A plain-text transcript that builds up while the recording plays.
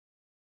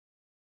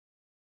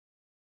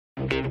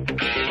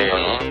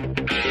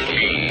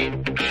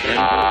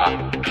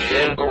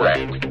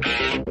Incorrect.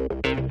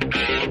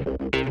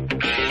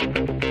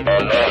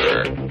 Another.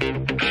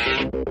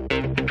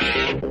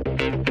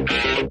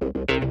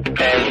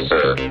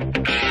 Answer.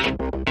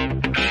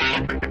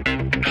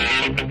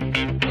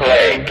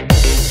 Play.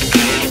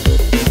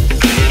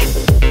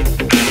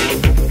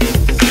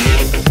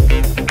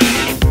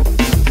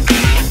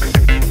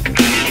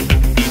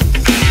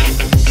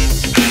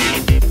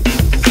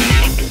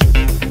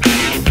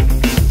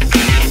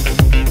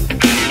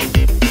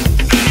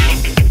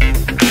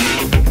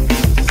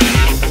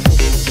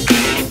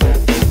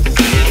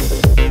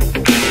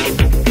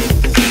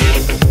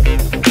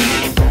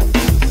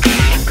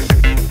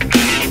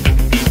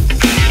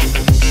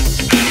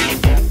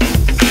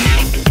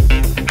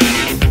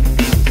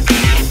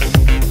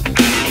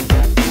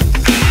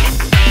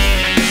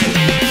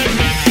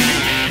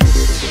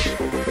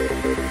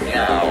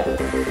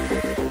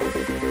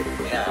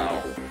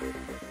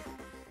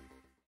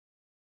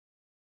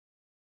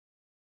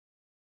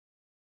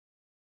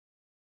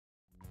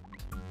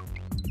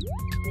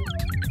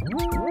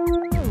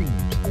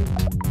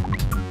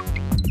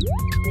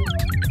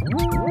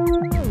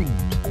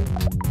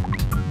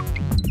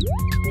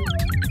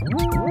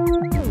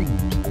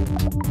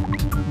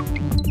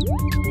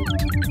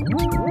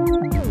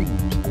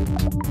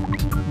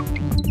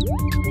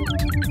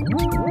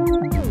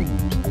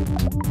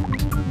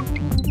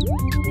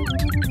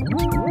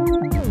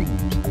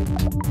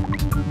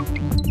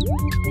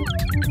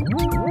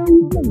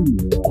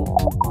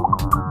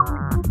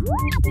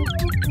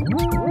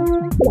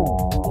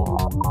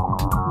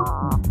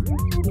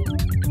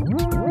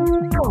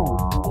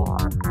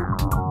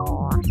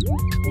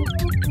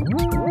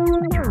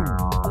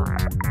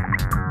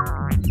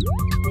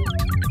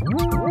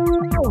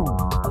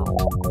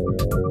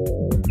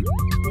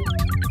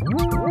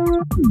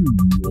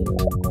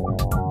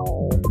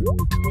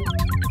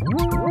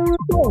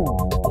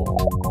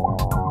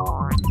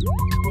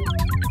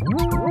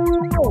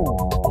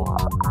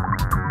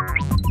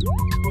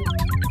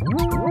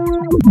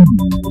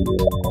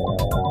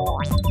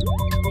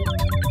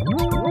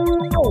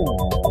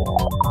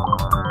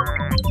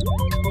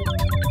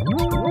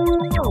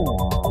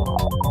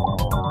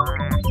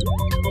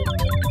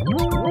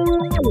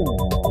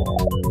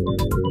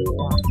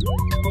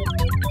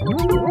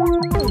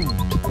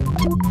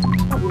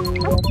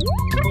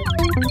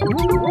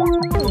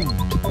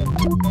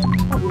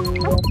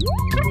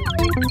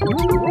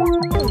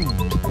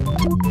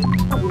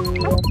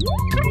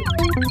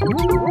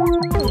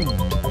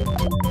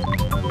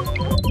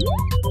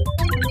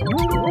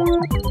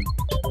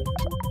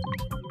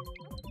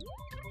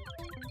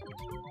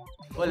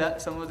 Hola,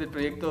 somos del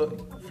proyecto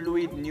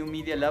Fluid New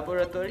Media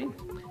Laboratory,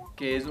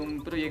 que es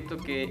un proyecto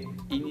que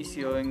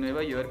inició en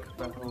Nueva York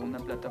bajo una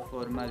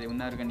plataforma de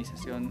una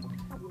organización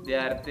de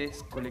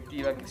artes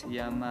colectiva que se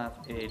llama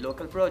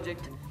Local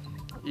Project,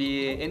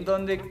 y en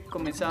donde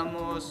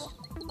comenzamos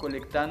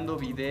colectando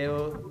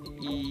video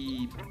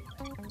y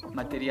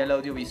material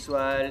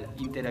audiovisual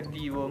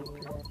interactivo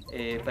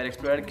para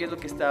explorar qué es lo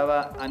que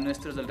estaba a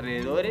nuestros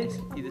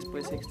alrededores, y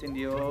después se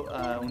extendió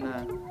a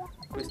una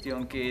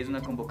cuestión que es una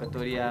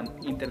convocatoria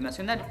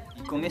internacional.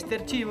 Y con este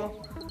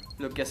archivo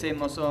lo que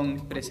hacemos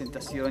son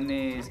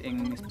presentaciones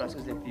en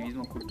espacios de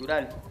activismo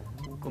cultural,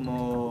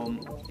 como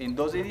en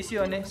 2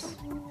 ediciones.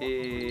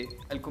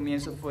 Al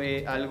comienzo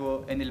fue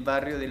algo en el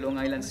barrio de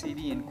Long Island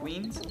City en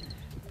Queens,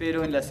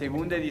 pero en la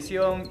segunda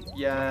edición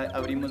ya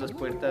abrimos las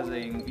puertas,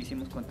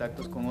 hicimos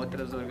contactos con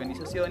otras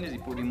organizaciones y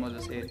pudimos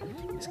hacer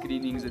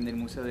screenings en el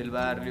Museo del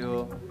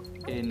Barrio,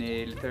 en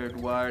el Third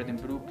Ward en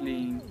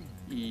Brooklyn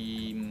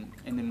y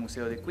en el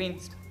Museo de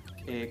Queens,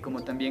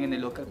 como también en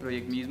el Local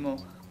Project mismo,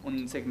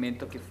 un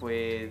segmento que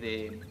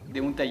fue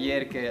de un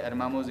taller que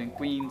armamos en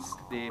Queens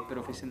de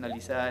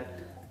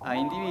profesionalizar a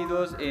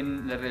individuos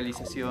en la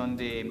realización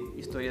de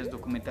historias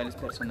documentales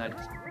personales.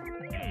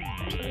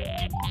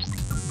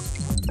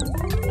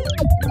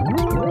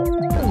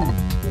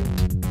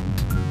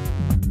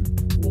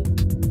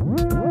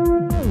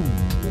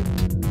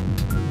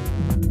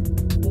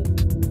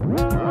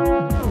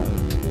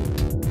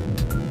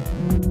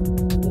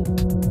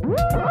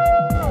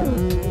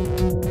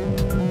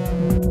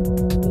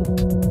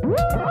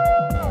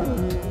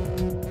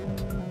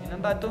 En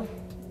Ambato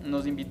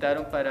nos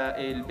invitaron para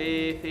el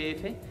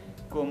VFFF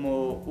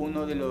como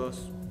uno de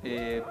los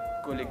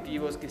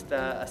colectivos que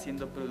está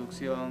haciendo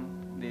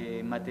producción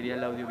de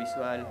material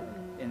audiovisual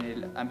en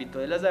el ámbito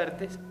de las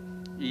artes,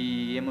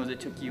 y hemos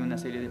hecho aquí una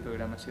serie de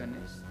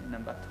programaciones en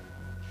Ambato.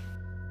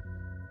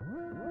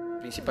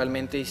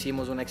 Principalmente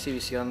hicimos una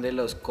exhibición de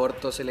los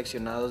cortos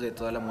seleccionados de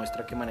toda la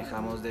muestra que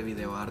manejamos de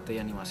videoarte y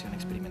animación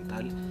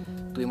experimental.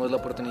 Tuvimos la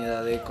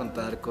oportunidad de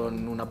contar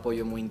con un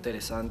apoyo muy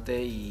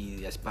interesante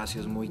y de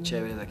espacios muy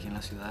chéveres aquí en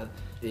la ciudad.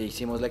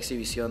 Hicimos la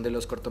exhibición de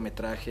los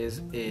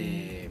cortometrajes,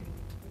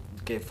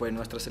 que fue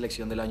nuestra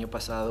selección del año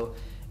pasado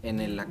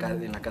en la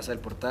Casa del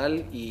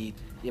Portal, y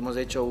hemos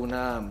hecho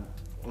una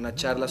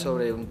charla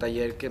sobre un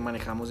taller que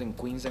manejamos en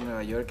Queens, en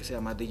Nueva York, que se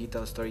llama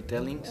Digital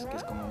Storytelling, que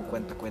es como un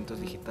cuentacuentos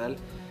digital,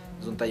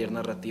 Es un taller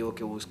narrativo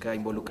que busca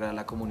involucrar a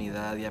la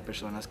comunidad y a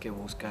personas que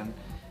buscan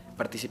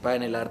participar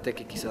en el arte,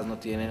 que quizás no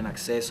tienen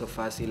acceso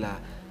fácil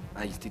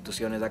a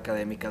instituciones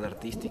académicas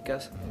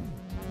artísticas.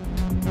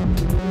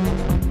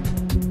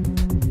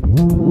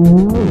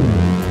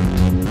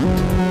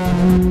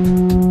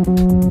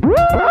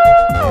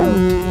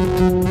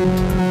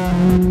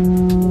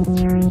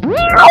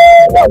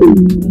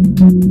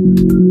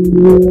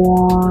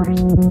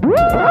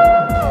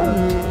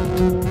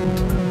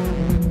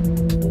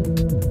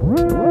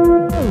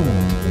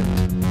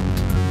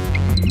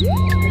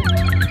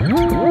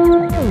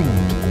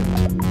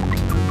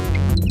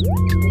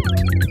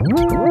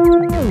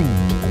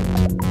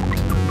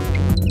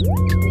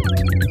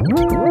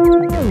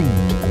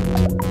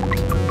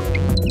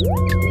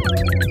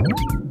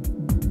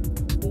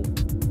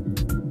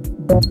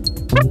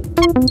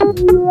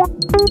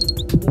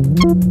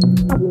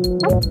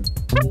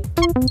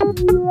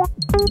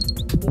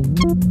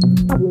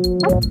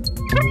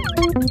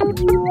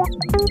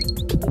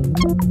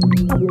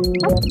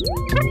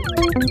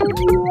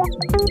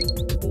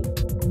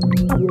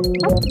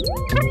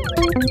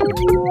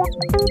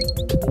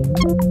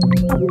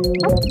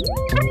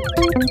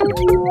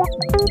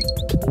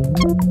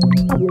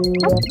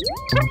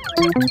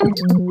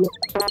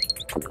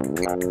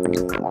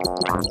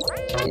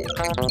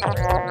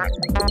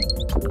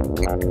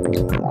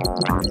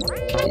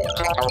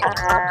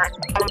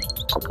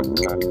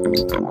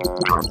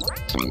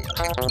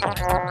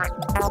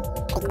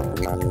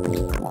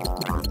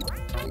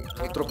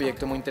 Otro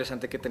proyecto muy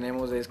interesante que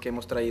tenemos es que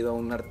hemos traído a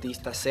un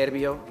artista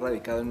serbio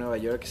radicado en Nueva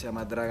York que se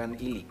llama Dragan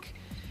Ilic,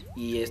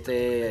 y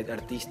este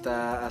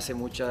artista hace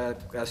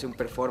un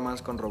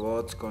performance con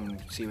robots, con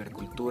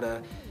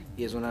cibercultura,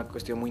 y es una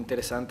cuestión muy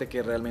interesante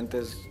que realmente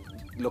es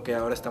lo que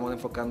ahora estamos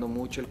enfocando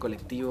mucho, el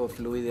colectivo,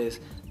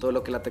 fluidez, todo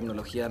lo que la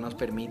tecnología nos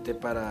permite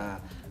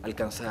para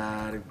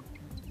alcanzar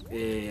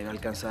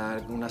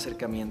un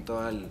acercamiento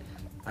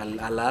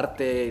al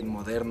arte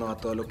moderno, a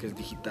todo lo que es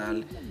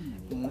digital,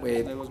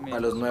 a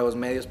los nuevos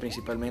medios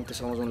principalmente.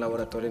 Somos un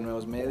laboratorio de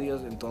nuevos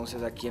medios,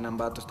 entonces aquí en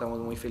Ambato estamos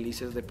muy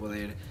felices de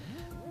poder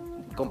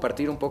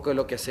compartir un poco de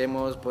lo que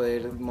hacemos,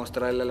 poder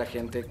mostrarle a la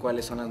gente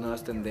cuáles son las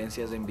nuevas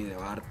tendencias en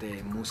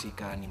videoarte,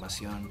 música,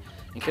 animación,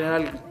 en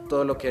general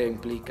todo lo que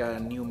implica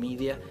new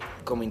media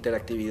como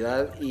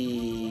interactividad.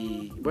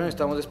 Y bueno,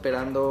 estamos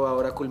esperando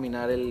ahora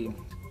culminar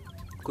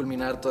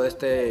toda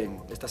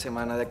esta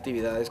semana de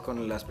actividades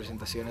con las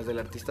presentaciones del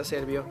artista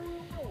serbio.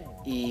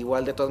 Y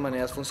igual de todas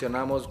maneras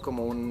funcionamos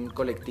como un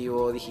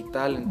colectivo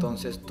digital,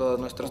 entonces todos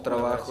nuestros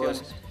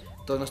trabajos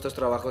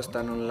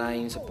están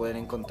online, se pueden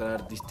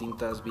encontrar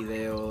distintos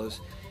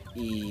videos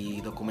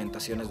y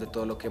documentaciones de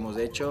todo lo que hemos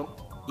hecho.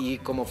 Y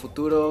como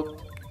futuro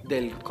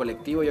del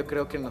colectivo, yo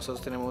creo que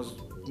nosotros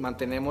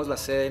mantenemos la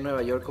sede de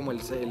Nueva York como el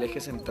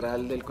eje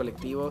central del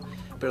colectivo,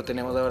 pero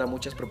tenemos ahora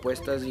muchas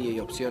propuestas y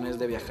opciones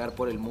de viajar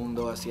por el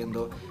mundo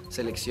haciendo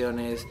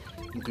selecciones,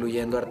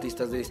 incluyendo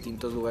artistas de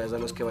distintos lugares a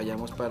los que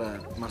vayamos,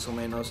 para más o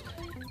menos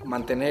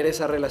mantener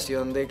esa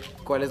relación de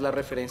cuál es la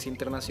referencia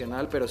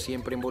internacional, pero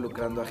siempre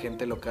involucrando a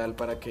gente local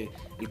para que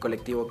el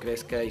colectivo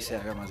crezca y se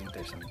haga más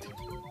interesante.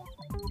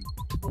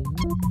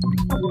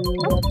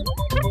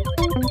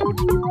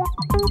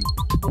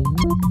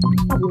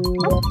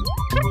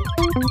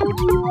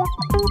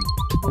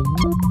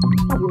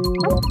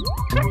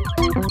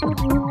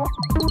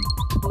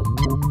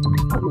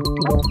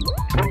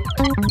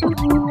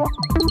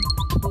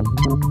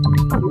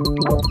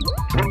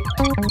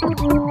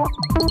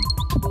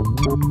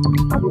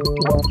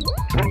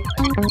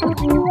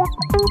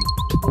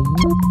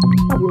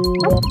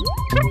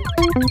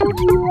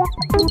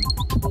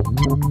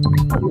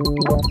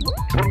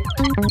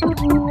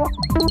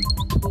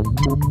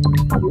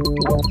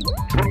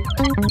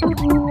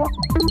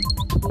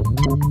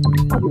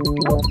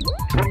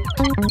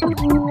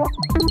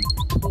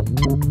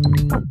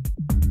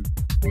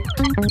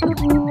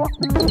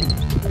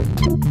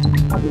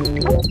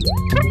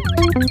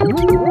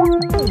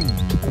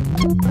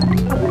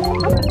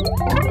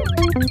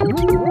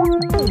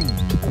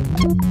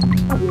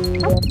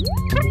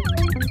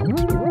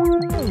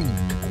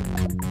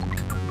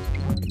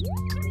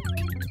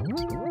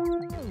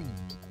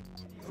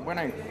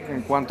 Bueno,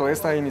 en cuanto a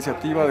esta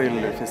iniciativa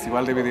del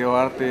Festival de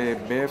Videoarte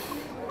VFFF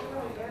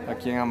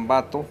aquí en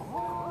Ambato,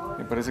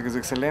 me parece que es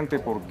excelente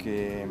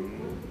porque,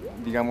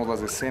 digamos,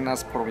 las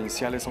escenas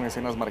provinciales son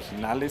escenas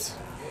marginales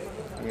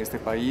en este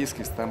país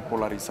que están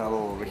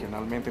polarizados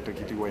regionalmente entre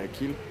Quito y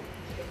Guayaquil.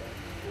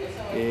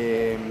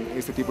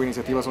 Este tipo de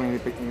iniciativas son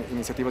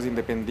iniciativas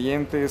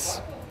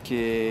independientes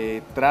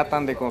que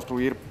tratan de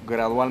construir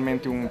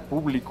gradualmente un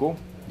público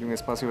y un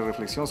espacio de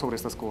reflexión sobre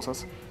estas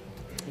cosas,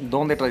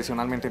 donde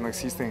tradicionalmente no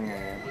existen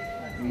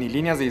ni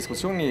líneas de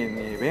discusión, ni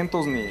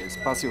eventos, ni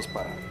espacios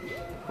para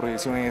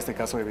proyección, en este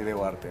caso de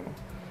videoarte, ¿no?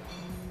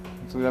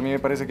 Entonces a mí me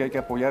parece que hay que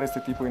apoyar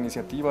este tipo de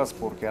iniciativas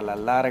porque a la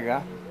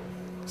larga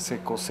se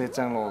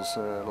cosechan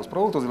los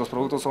productos, y los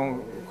productos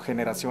son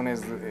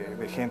generaciones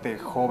de gente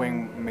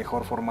joven,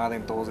 mejor formada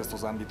en todos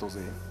estos ámbitos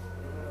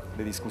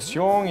de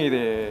discusión y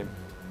de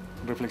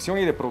reflexión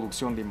y de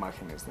producción de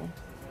imágenes, ¿no?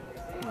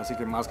 Así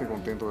que más que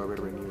contento de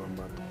haber venido a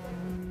Ambato.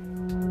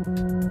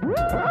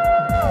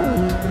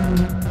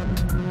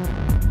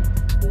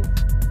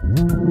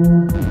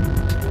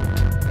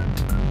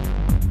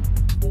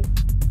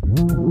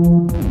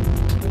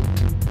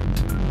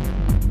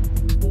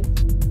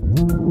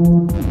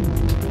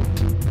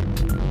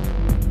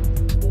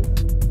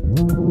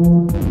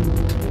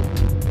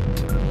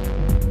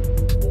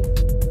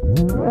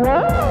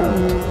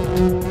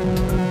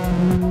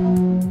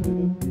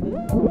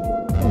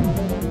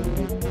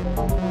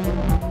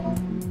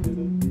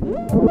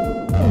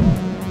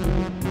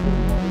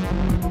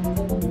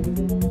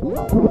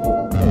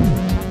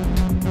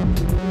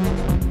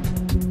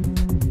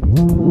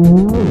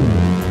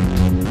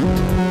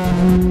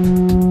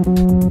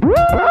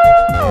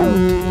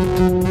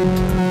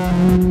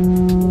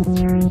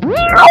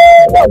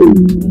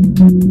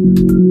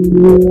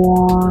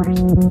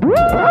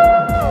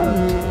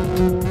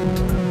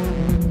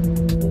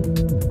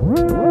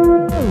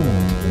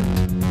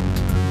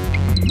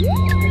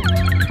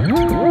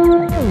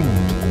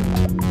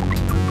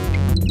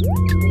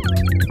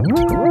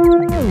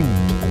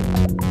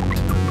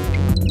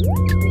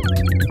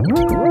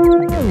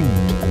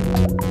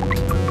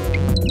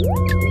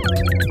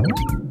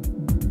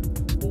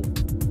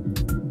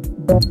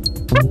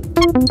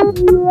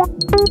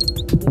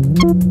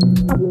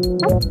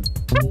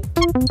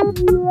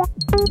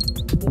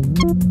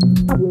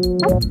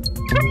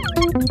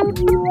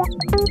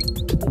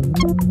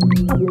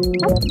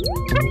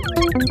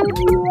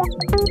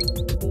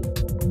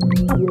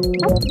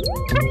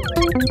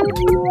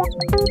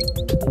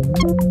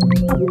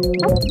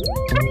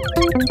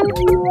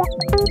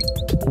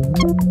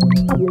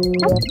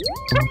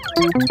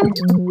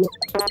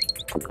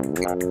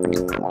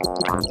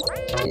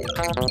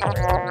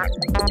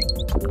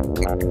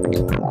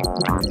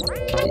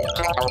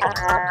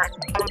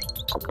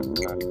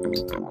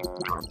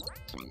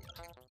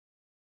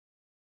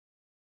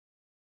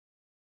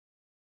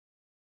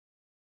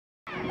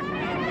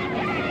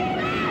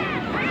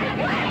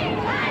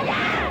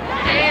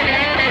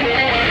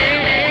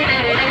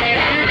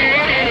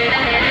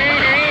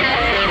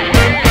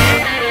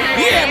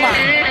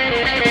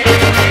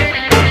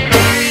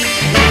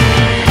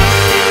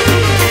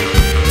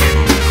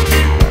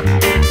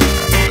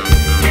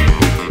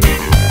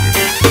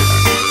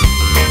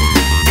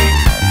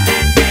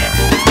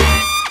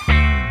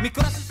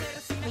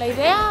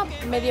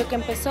 Que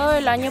empezó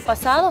el año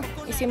pasado,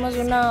 hicimos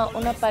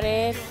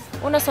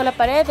una sola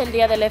pared el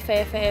día del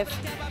FFF.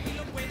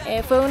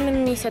 Fue una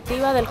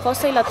iniciativa del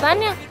José y la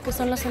Tania, que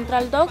son la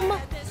Central Dogma,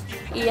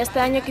 y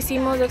este año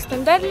quisimos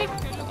extenderle,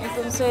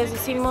 entonces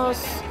hicimos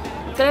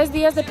 3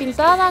 días de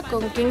pintada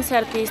con 15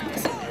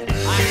 artistas.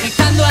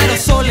 Agitando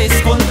aerosoles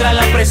contra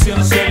la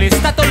presión, si el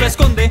estatus lo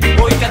esconde,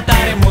 hoy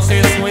cantaremos,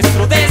 es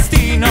nuestro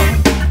destino.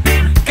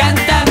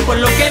 Cantar por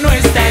lo que no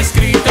está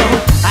escrito.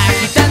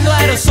 Agitando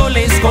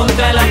aerosoles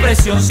contra la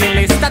presión, si el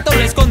estatus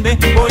lo esconde,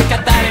 hoy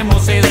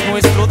cantaremos, es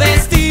nuestro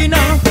destino.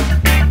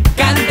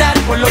 Cantar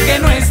por lo que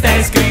no está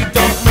escrito.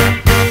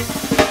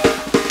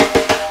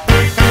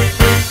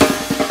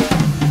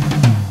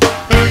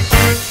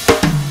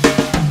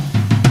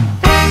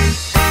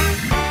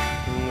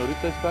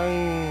 Ahorita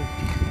están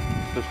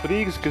los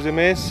freaks, que es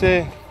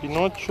MS,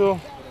 Pinocho,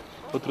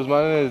 otros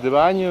manes de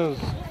Baños,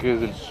 que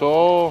es del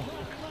zoo,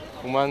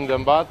 un man de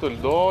Ambato, el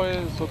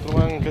Does, otro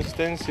man que es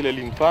Stencil, el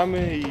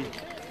Infame, y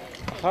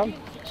ajá,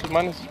 esos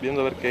manes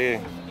viendo a ver qué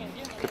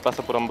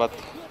pasa por Ambato.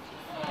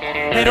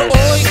 Pero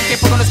hoy que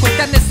poco nos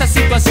cuentan de esta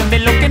situación, de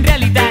lo que en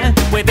realidad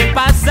puede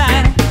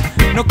pasar,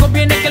 no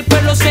conviene que el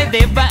pueblo se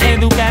deba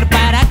educar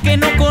para que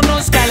no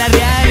conozca la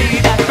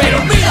realidad.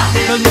 Pero mira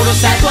los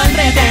muros a tu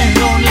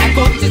alrededor, la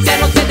conciencia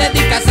no se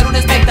dedica a ser un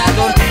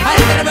espectador.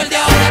 Arte rebelde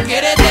ahora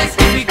quiere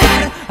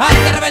testificar,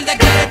 Arte rebelde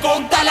quiere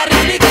contar la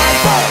realidad.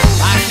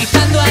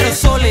 Agitando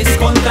aerosoles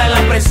contra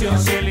la presión.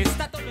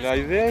 La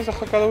idea es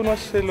que cada uno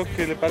hace lo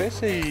que le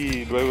parece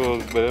y luego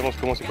veremos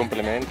cómo se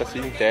complementa,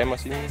 sin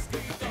temas, sin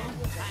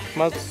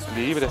más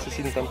libre, así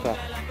sin tanto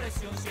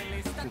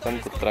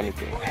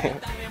trámite.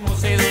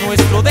 Es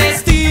nuestro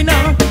destino,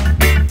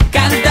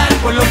 cantar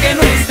por lo que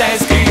no está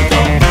escrito.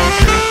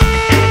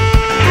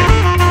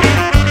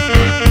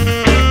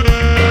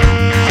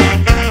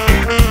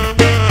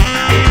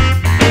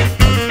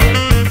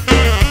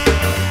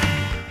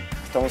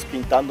 Estamos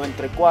pintando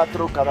entre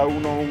 4, cada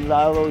uno a un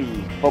lado,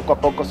 y poco a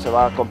poco se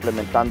va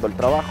complementando el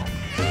trabajo.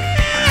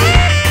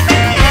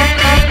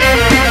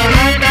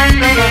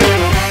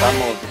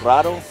 Estamos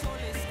Raro,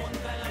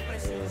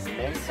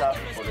 Mensa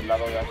por el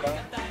lado de acá,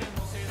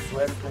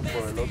 Suerte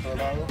por el otro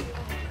lado,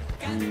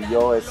 y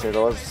yo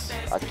S2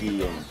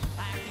 aquí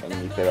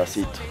en mi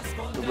pedacito.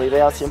 Pues la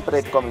idea,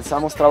 siempre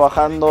comenzamos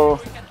trabajando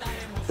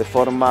de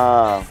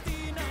forma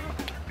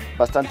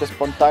bastante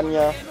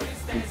espontánea,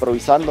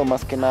 improvisando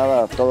más que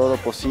nada todo lo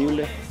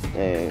posible,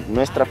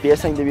 nuestra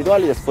pieza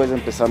individual, y después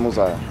empezamos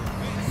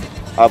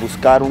a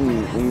buscar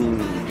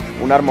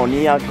una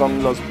armonía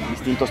con los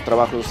distintos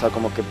trabajos. O sea,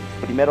 como que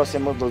primero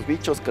hacemos los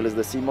bichos que les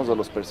decimos, o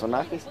los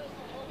personajes,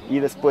 y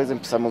después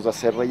empezamos a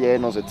hacer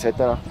rellenos,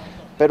 etc.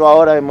 Pero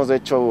ahora hemos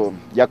hecho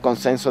ya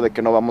consenso de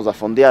que no vamos a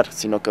fondear,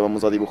 sino que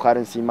vamos a dibujar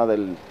encima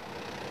de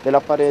la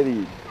pared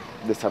y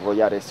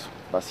desarrollar eso,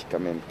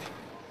 básicamente.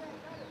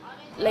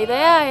 La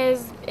idea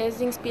es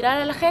inspirar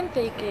a la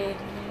gente y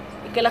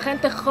que la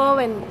gente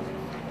joven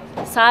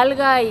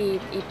salga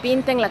y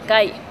pinte en la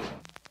calle.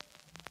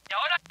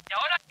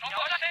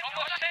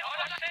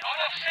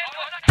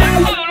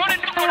 Tengo dolor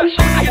en tu corazón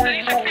que te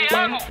dice que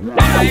hago.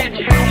 Ahora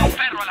eche como un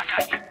perro a la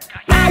calle.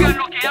 Hagan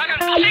lo que hagan,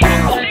 tus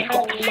hijos.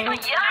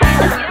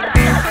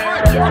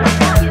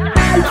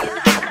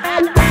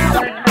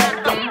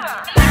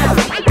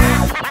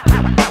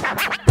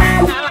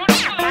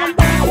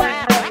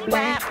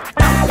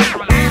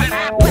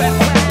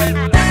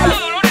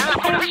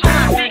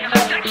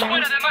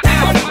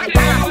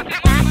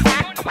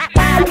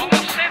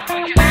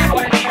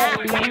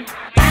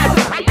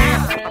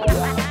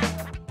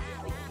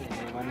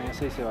 Bueno, yo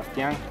soy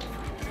Sebastián,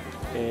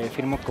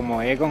 firmo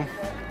como Egon.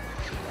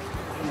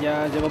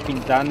 Ya llevo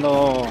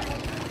pintando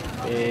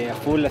a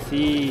full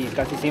así,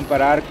 casi sin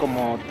parar,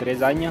 como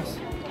 3 años,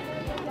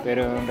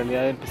 pero en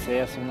realidad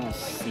empecé hace unos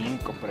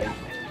 5 por ahí.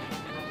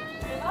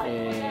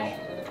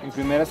 Mi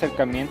primer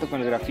acercamiento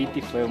con el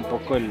graffiti fue un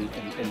poco el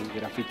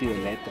graffiti de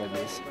letras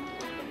de eso.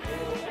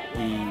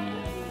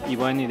 Y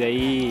bueno, y de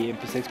ahí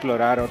empecé a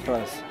explorar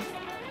otras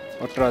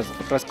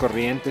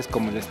corrientes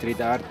como el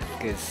street art,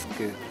 que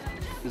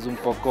es un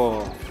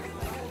poco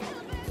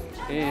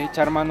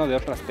echar mano de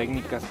otras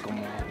técnicas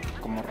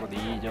como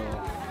rodillo,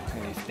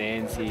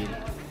 stencil,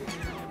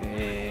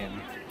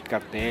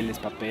 carteles,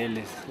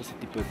 papeles, ese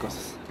tipo de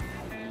cosas.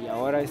 Y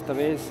ahora esta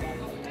vez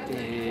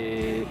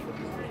he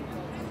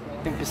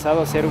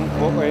empezado a hacer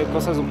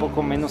cosas un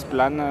poco menos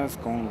planas,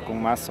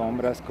 con más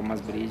sombras, con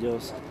más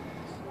brillos,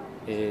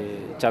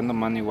 echando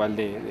mano igual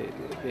de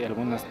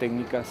algunas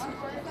técnicas.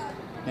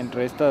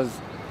 Entre estas,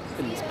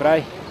 el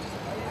spray,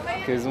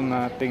 que es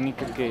una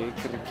técnica que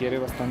requiere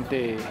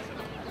bastante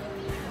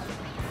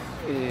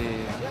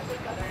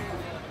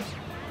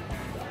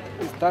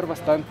estar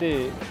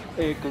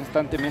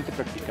constantemente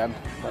practicando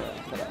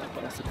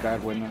para sacar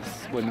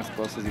buenas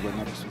cosas y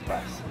buenos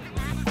resultados.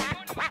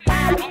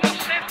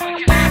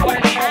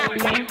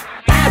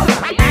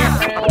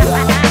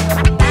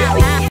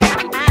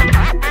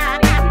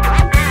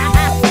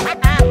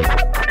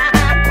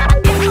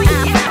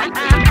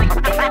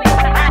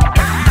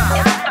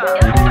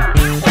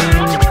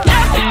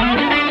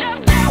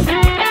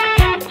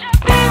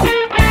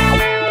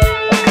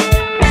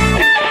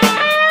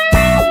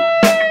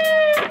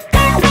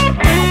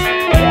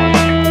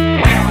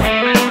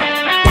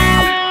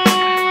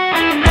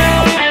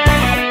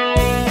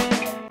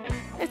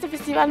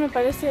 Me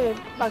parece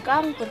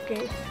bacán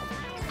porque,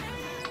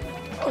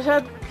 o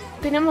sea,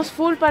 tenemos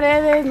full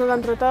paredes, nos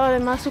han tratado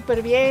además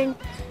súper bien,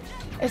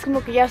 es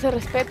como que ya se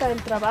respeta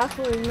el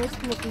trabajo y no es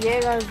como que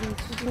llegas y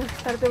tú tienes que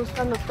estarte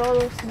buscando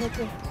todo, sino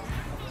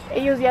que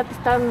ellos ya te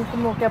están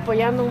como que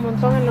apoyando un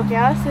montón en lo que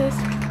haces.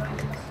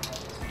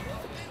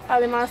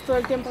 Además todo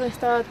el tiempo han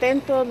estado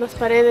atentos, las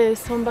paredes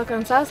son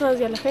bacanzazas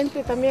y a la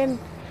gente también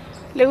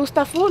le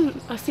gusta full,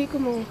 así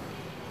como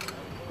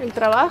el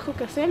trabajo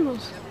que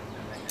hacemos.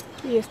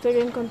 Y estoy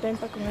bien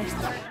contenta con esto.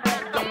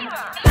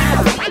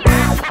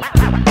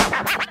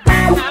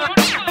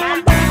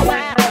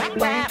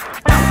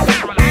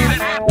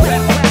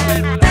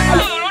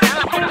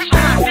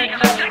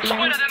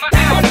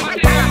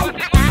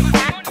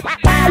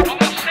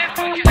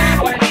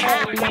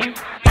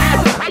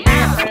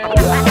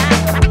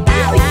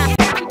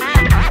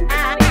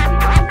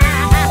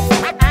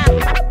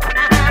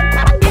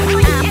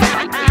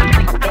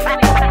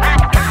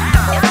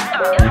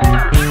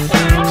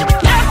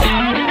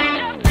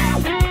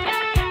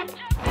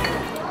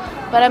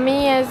 Para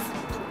mí es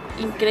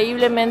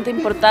increíblemente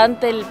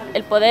importante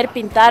el poder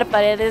pintar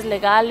paredes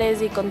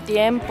legales y con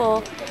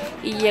tiempo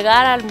y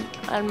llegar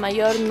al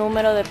mayor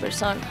número de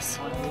personas.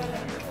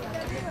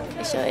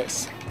 Eso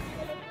es.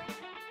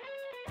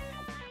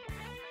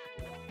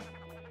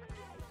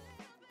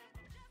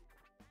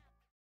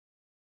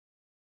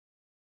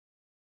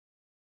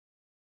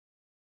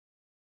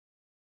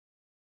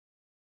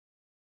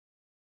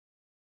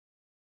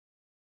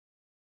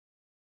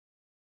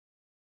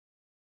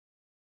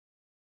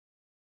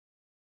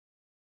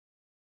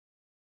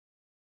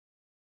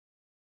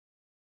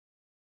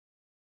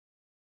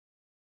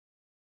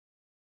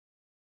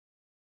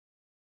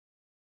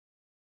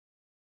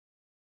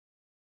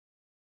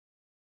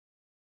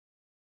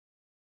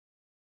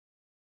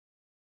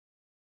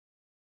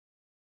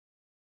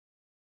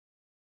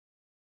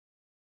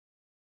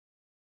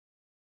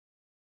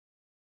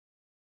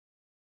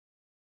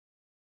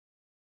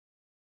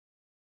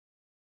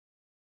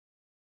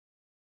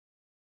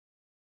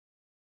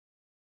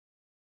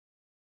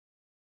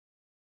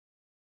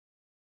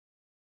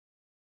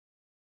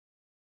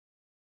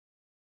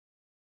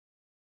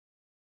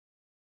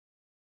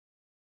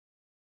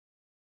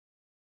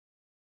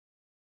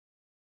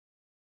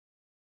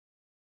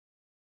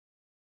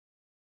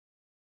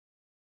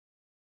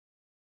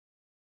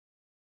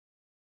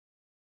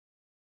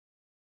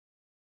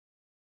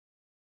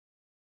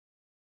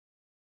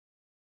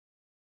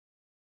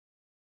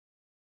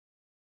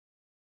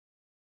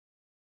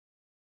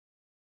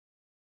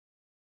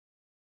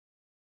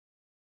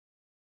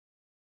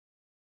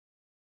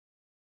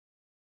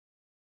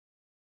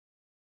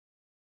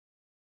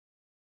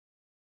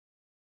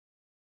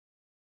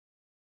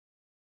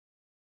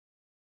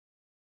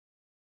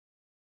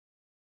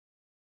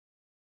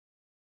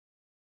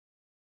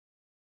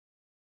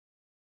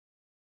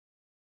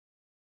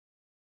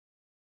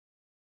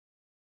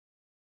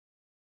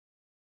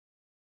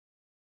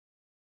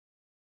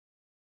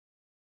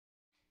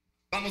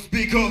 Vamos,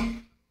 Pico.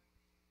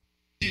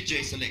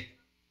 DJ Select.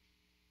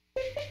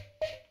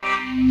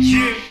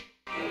 Yeah.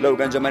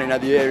 Logan Jaman in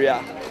the area.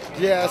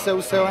 Yeah,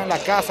 Seu en la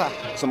casa.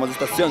 Somos de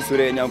Estación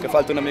Sureña, aunque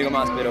falta un amigo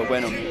más, pero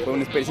bueno, fue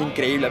una experiencia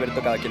increíble haber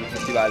tocado aquí en el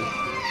festival.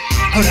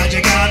 Ahora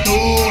llega tú,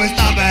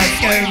 esta vez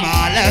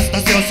quema. La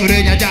estación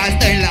sureña ya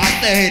está en la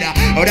acera.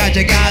 Ahora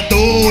llega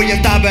tú y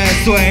esta vez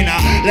suena.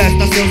 La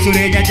estación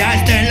sureña ya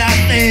está en la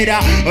acera.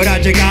 Ahora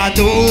llega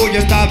tú y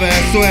esta vez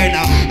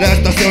suena. La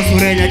estación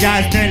sureña ya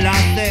está en la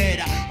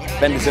acera.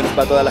 Bendiciones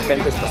para toda la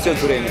gente de Estación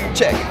Sureña.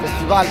 Check.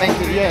 Festival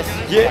 2010.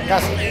 Yeah. La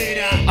casa.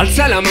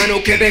 Alza la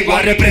mano que vengo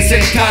a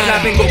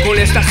representarla. Vengo con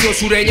la estación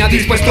sureña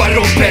dispuesto a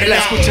romperla.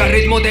 Escucha el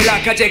ritmo de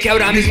la calle que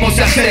ahora mismo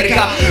se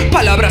acerca.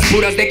 Palabras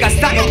puras de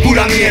castaño,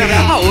 pura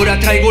mierda. Ahora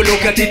traigo lo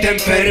que a ti te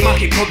enferma.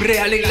 Hip hop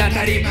real en la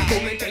tarima.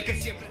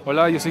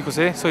 Hola, yo soy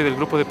José, soy del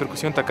grupo de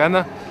percusión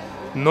Tacana.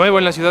 Nuevo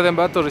en la ciudad de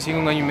Ambato, recién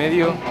 1 año y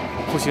medio.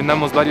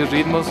 Fusionamos varios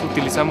ritmos,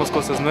 utilizamos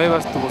cosas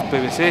nuevas, tubos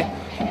PVC,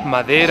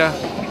 madera,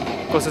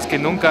 cosas que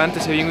nunca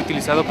antes se habían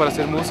utilizado para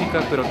hacer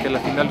música, pero que a la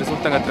final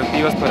resultan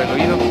atractivas para el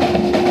oído.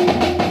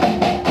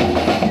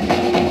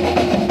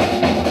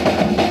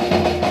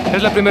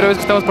 Es la primera vez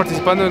que estamos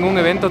participando en un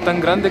evento tan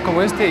grande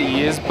como este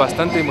y es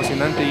bastante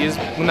emocionante y es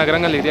una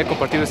gran alegría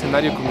compartir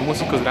escenario con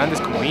músicos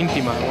grandes como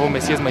Íntima o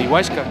Mesías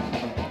Maihuashka.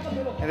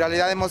 En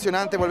realidad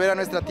emocionante volver a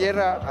nuestra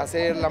tierra,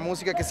 hacer la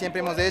música que siempre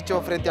hemos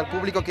hecho frente al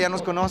público que ya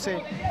nos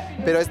conoce,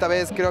 pero esta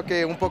vez creo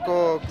que un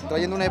poco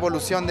trayendo una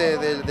evolución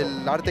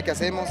del arte que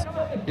hacemos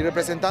y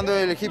representando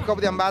el hip hop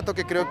de Ambato,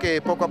 que creo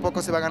que poco a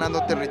poco se va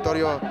ganando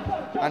territorio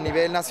a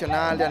nivel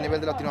nacional y a nivel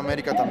de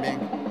Latinoamérica también.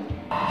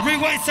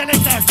 Rewind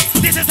Selector,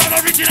 this is our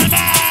original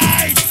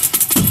vibe.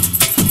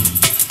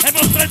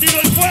 Hemos prendido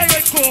el fuego,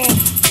 eco.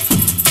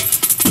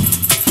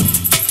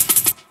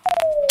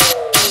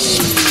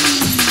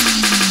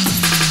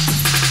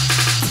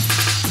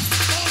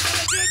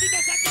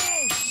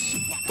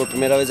 Por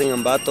primera vez en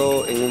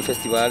Ambato, en un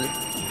festival,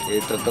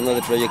 tratando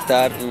de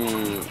proyectar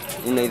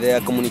una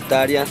idea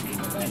comunitaria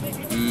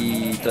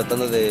y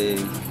tratando de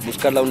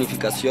buscar la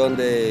unificación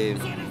de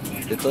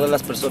todas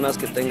las personas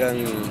que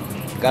tengan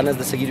ganas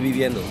de seguir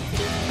viviendo.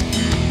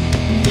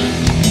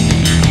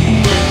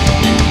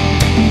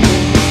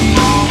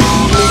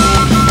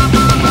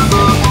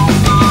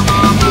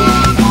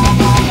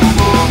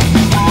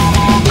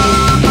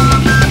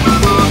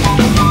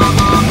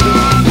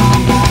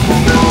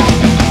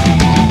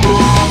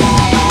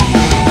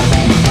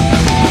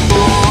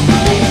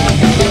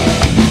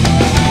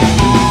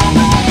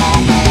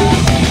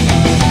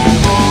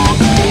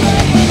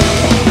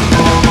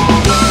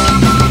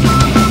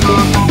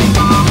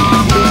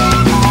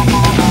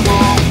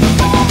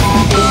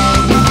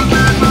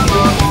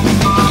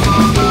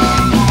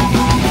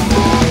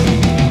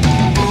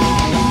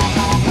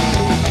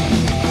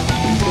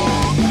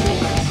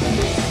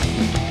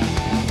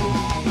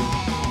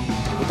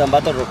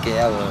 Ambato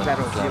rockea, bro.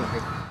 Claro, claro.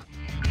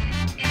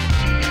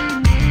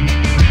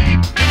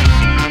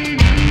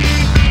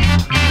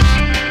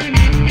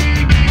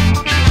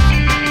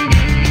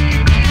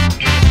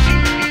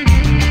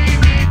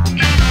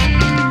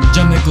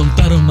 Ya me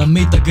contaron,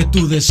 mamita, que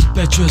tu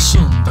despecho es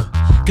hondo,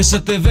 que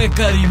se te ve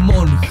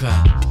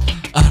carimonja,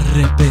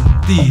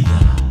 arrepentida,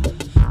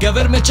 que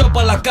haberme echado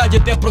pa' la calle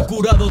te ha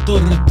procurado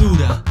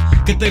tortura,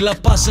 que te la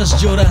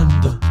pasas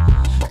llorando,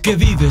 que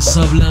vives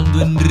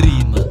hablando en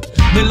rima.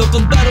 Me lo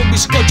contaron,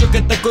 bizcocho,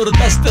 que te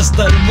cortaste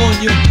hasta el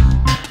moño,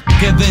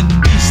 que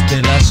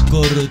vendiste las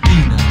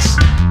cortinas,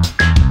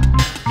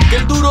 que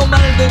el duro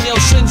mal de mi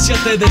ausencia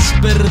te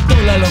despertó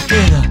la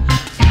loquera,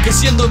 que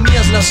siendo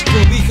mías las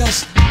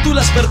cobijas, tú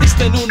las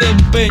perdiste en un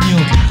empeño,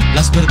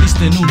 las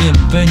perdiste en un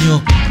empeño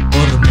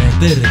por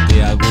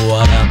meterte a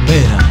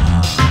guarambera.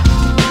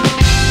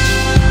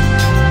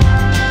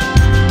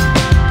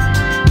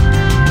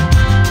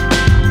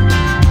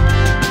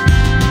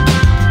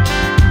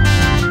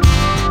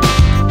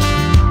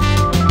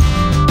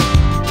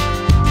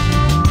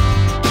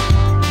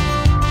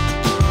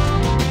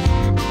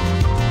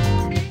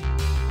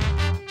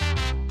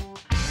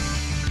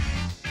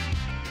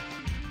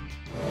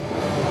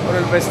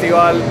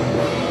 Festival.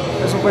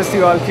 Es un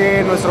festival que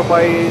en nuestro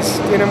país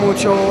tiene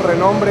mucho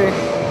renombre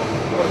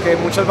porque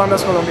muchas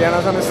bandas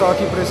colombianas han estado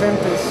aquí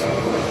presentes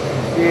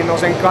y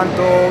nos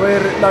encantó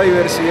ver la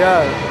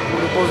diversidad,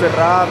 grupos de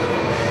rap,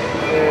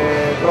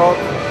 rock,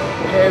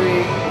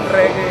 heavy,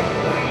 reggae.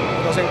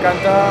 Nos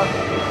encanta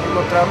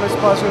encontrar un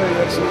espacio de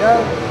diversidad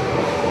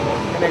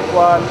en el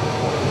cual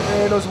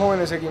los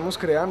jóvenes seguimos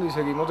creando y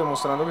seguimos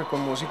demostrando que con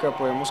música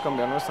podemos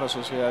cambiar nuestras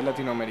sociedades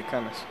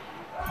latinoamericanas.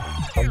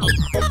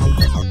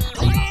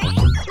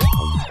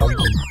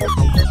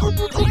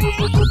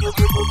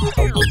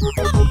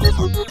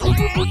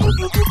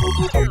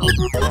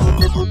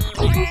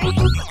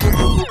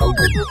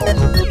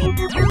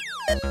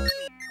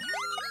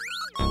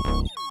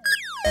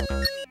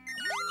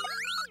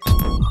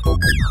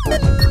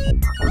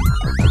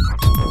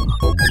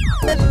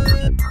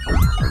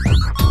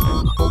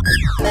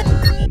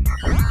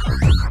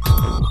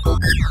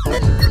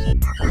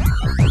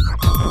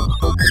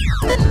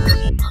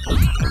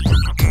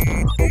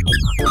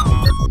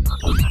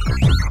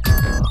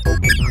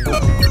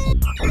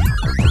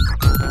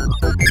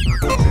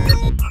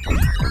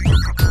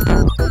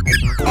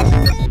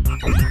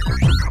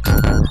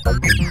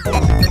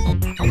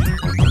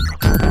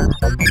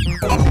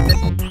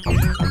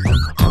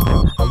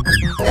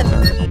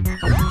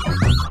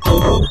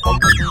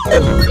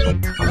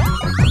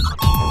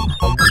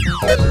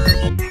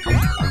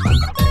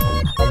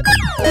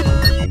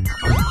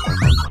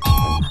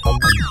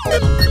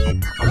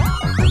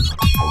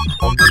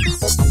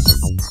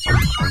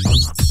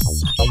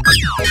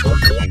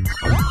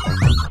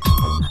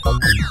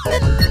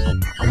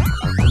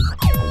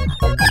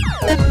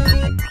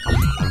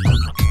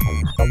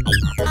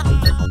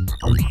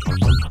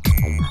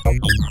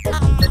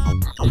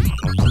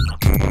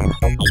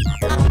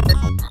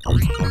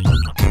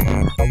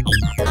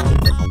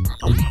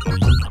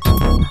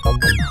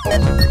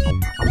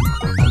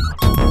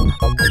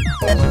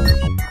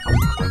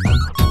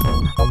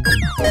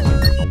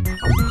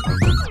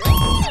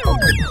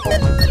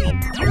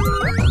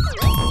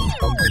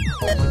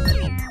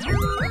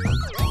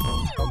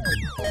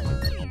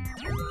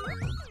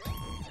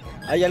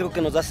 hay algo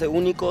que nos hace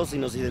únicos y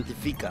nos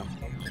identifica.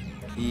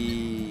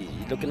 Y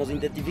lo que nos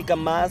identifica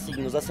más y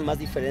nos hace más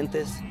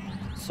diferentes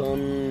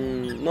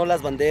son no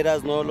las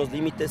banderas, no los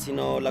límites,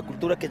 sino la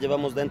cultura que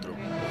llevamos dentro.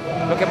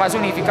 Lo que más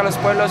unifica a los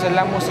pueblos es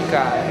la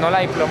música, no la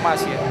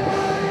diplomacia.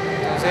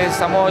 Entonces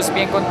estamos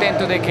bien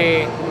contentos de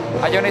que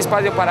haya un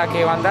espacio para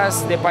que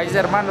bandas de países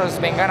hermanos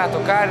vengan a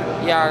tocar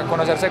y a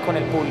conocerse con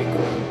el público.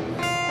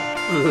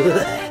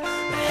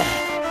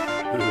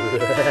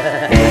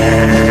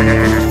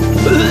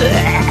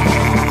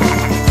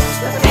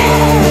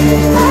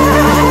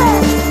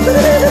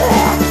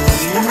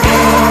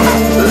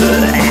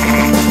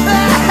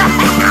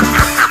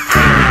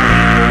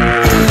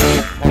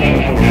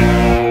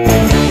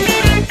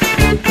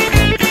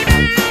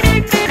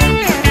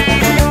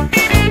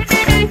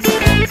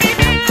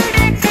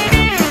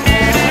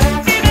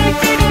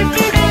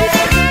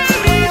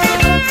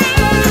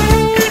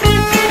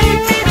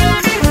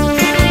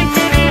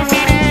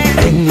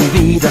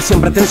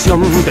 Siempre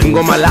atención,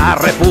 tengo mala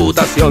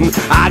reputación.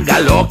 Haga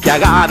lo que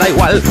haga, da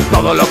igual,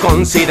 todo lo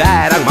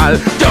consideran mal.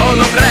 Yo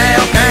no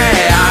creo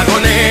que hago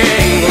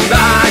ningún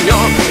daño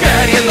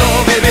queriendo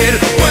vivir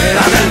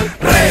fuera del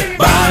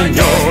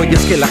rebaño. Y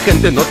es que la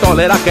gente no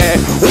tolera que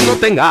uno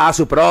tenga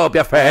su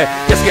propia fe.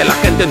 Y es que la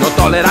gente no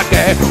tolera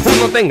que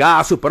uno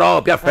tenga su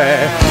propia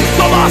fe.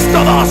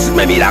 Todos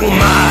me miran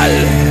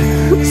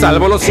mal,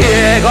 salvo los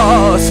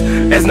ciegos,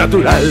 es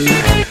natural.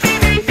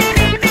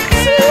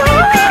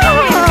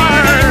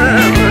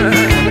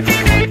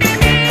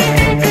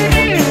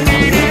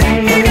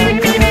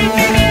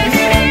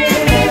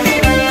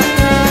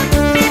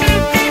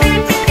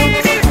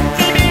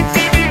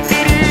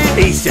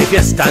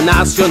 Fiesta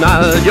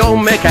nacional, yo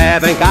me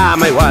quedo en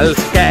cama igual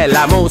que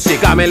la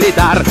música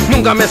militar.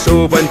 Nunca me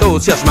supo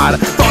entusiasmar,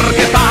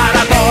 porque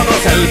para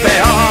todos el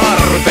peor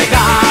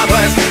pecado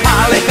es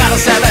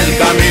alejarse del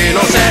camino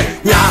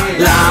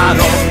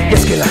señalado. Y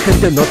es que la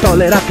gente no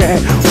tolera que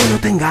uno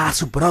tenga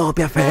su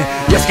propia fe.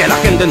 Y es que la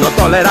gente no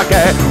tolera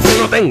que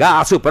uno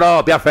tenga su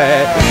propia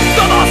fe.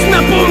 Todos me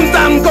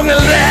apuntan con el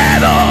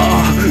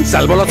dedo,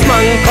 salvo los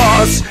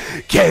mancos,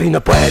 quiero y no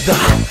puedo.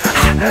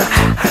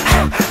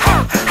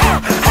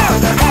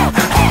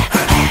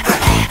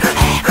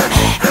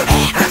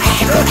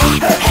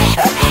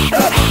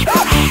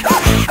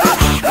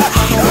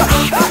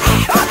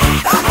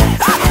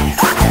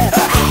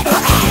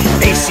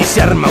 Y si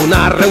se arma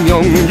una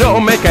reunión, yo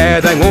me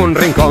quedo en un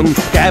rincón,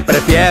 que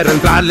prefiero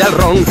entrarle al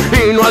ron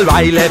y no al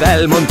baile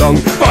del montón.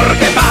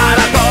 Porque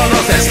para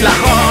todos es la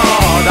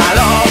joda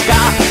loca,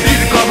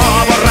 ir como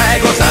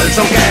borregos al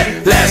son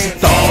que les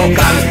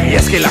tocan. Y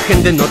es que la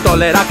gente no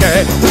tolera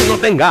que uno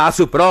tenga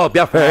su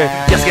propia fe.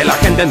 Y es que la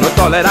gente no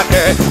tolera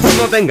que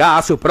uno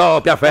tenga su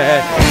propia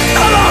fe.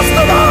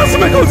 Todos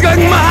me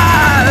juzgan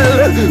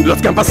mal,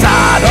 los que han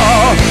pasado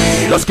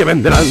y los que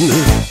vendrán.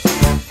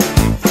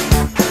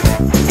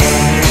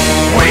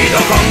 Cuido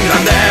con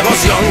gran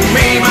devoción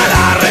mi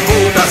mala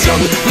reputación,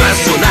 no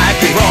es una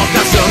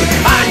equivocación,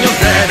 años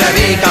de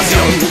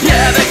dedicación, y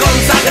he de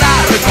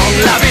consagrar con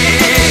la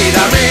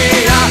vida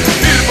mía,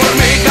 ir por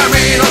mi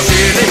camino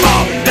sin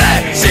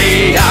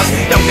hipocresías.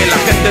 Y aunque la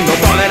gente no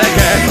tolere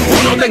que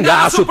uno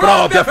tenga su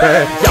propia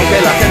fe, y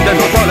aunque la gente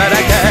no tolere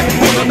que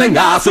uno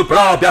tenga su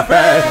propia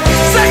fe,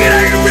 seguiré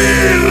en mi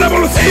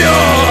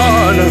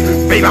revolución,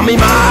 viva mi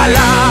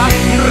mala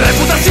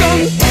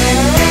reputación.